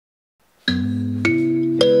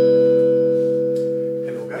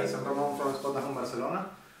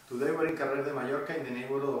Today we're in Carrer de Mallorca in the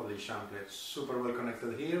neighborhood of l'Eixample. Super well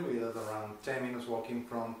connected here. We are around 10 minutes walking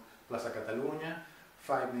from Plaza Catalunya,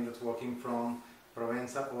 5 minutes walking from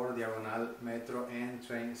Provenza or Diagonal metro and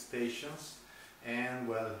train stations, and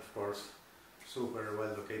well, of course, super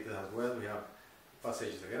well located as well. We have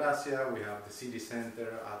Passeig de Gracia, we have the city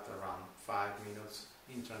center at around 5 minutes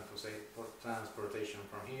in transportation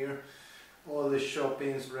from here. All the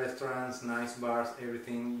shoppings, restaurants, nice bars,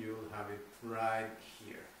 everything, you'll have it right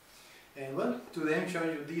here. And well, today I'm showing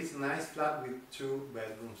you this nice flat with 2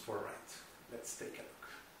 bedrooms for rent. Let's take a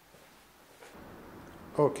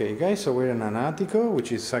look. Okay guys, so we're in an attico,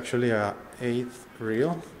 which is actually a 8th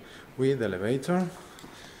reel with elevator.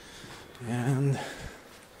 And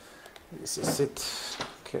this is it.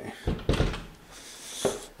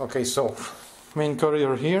 Okay, so main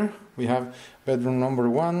corridor here, we have bedroom number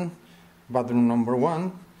 1, bathroom number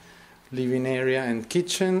 1, living area and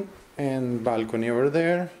kitchen, and balcony over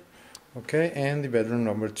there. Okay, and the bedroom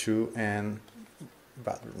number 2 and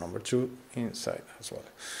bathroom number 2 inside as well.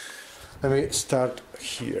 Let me start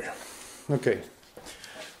here. Okay,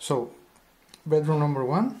 so bedroom number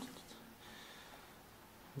 1,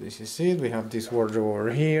 this is it. We have this wardrobe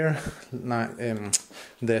over here,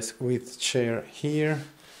 desk with chair here,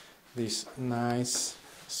 this nice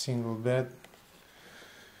single bed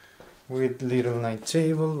with little night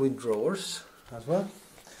table with drawers as well,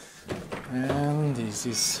 and this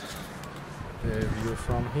is the view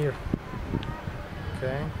from here.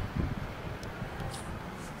 Okay,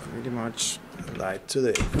 pretty much light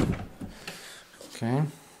today. Okay,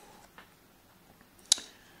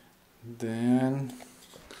 then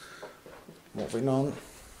moving on.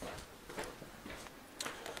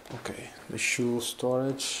 Okay, the shoe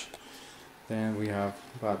storage. Then we have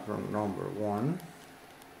bathroom number 1.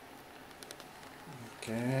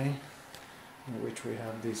 Okay, in which we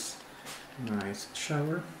have this nice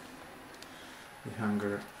shower, the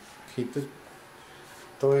hanger heated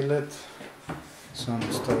toilet, some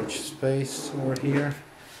storage space over here,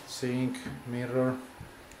 sink, mirror.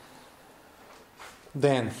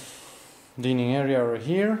 Then dining area over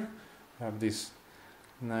here, we have this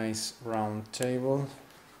nice round table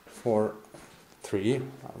for 3, I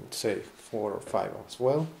would say 4 or 5 as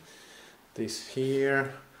well. This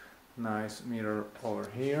here, nice mirror over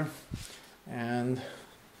here, and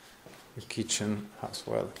the kitchen as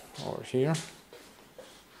well over here.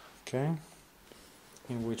 Okay,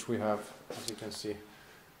 in which we have, as you can see,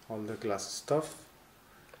 all the glass stuff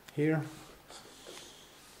here.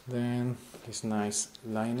 Then this nice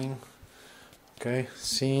lining. Okay,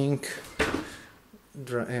 sink,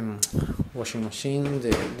 washing machine,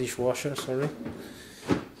 the dishwasher, sorry,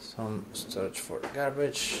 some storage for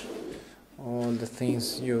garbage, all the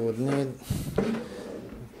things you would need.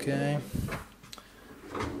 Okay,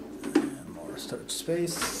 and more storage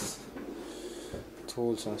space,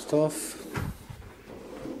 tools and stuff,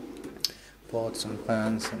 pots and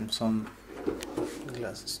pans, and some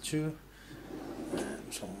glasses too, and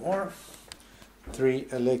some more. 3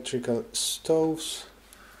 electrical stoves,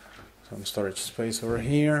 some storage space over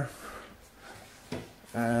here,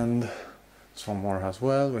 and some more as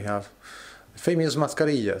well. We have famous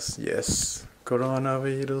mascarillas. Yes,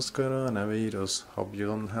 coronavirus, coronavirus. Hope you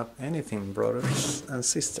don't have anything, brothers and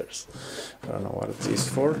sisters. I don't know what it is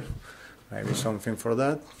for. Maybe something for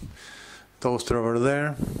that. Toaster over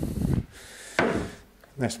there.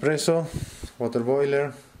 Nespresso, water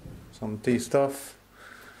boiler, some tea stuff.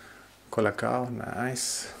 Colacao,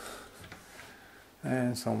 nice.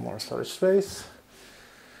 And some more storage space.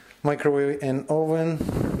 Microwave and oven.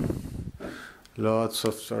 Lots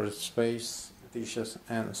of storage space, dishes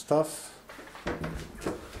and stuff.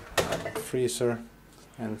 Freezer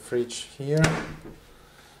and fridge here.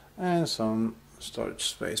 And some storage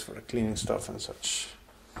space for cleaning stuff and such.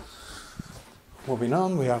 Moving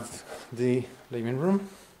on, we have the living room.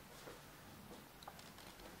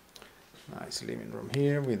 Nice living room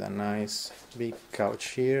here with a nice big couch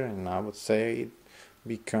here, and I would say it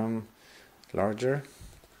become larger.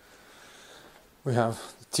 We have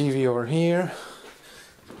the TV over here.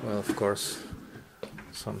 Well, of course,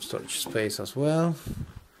 some storage space as well.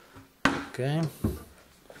 Okay,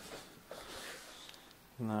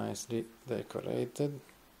 nicely decorated.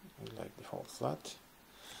 I like the whole flat.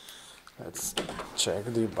 Let's check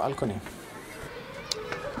the balcony.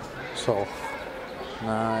 So,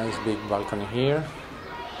 nice big balcony here.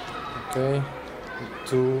 Okay,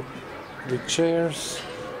 2 big chairs,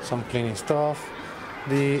 some cleaning stuff,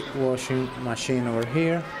 the washing machine over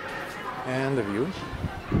here, and the view.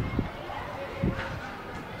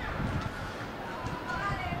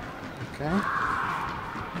 Okay,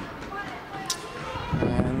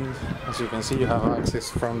 and As you can see, you have access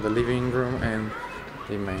from the living room and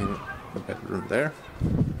the main bedroom there,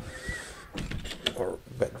 or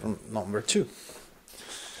bedroom number 2.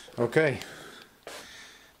 Okay,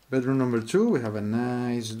 bedroom number 2, we have a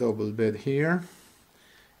nice double bed here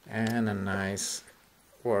and a nice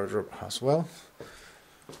wardrobe as well.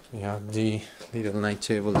 We have the little night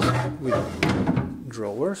table with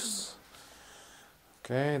drawers.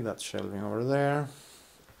 Okay, that's shelving over there.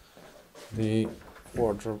 The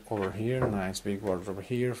wardrobe over here, nice big wardrobe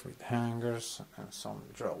here with hangers and some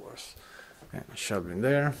drawers, and shelving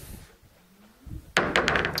there.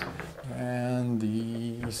 And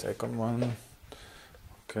the second one,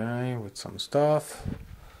 okay, with some stuff,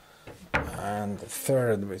 and the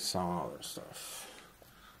third with some other stuff.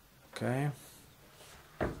 Okay,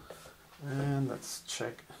 and let's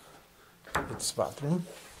check its bathroom.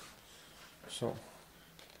 So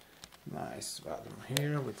nice bathroom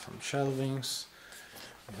here with some shelvings.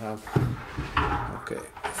 We have, okay,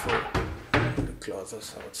 for the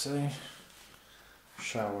clothes, I would say.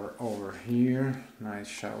 Shower over here, nice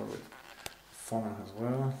shower with phone as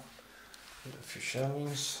well, with a few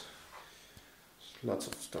shelvings. Lots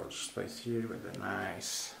of storage space here with a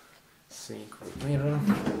nice sink with mirror,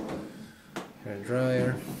 hair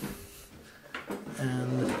dryer,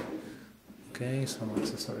 and okay, some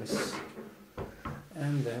accessories.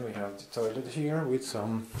 And then we have the toilet here with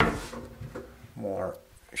some more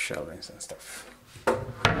shelvings and stuff. We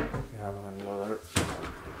have another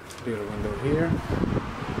little window here.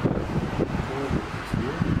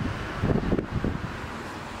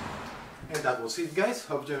 And that was it, guys.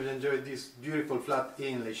 Hope you enjoyed this beautiful flat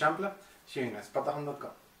in L'Eixample. See you in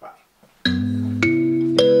Spotahome.com.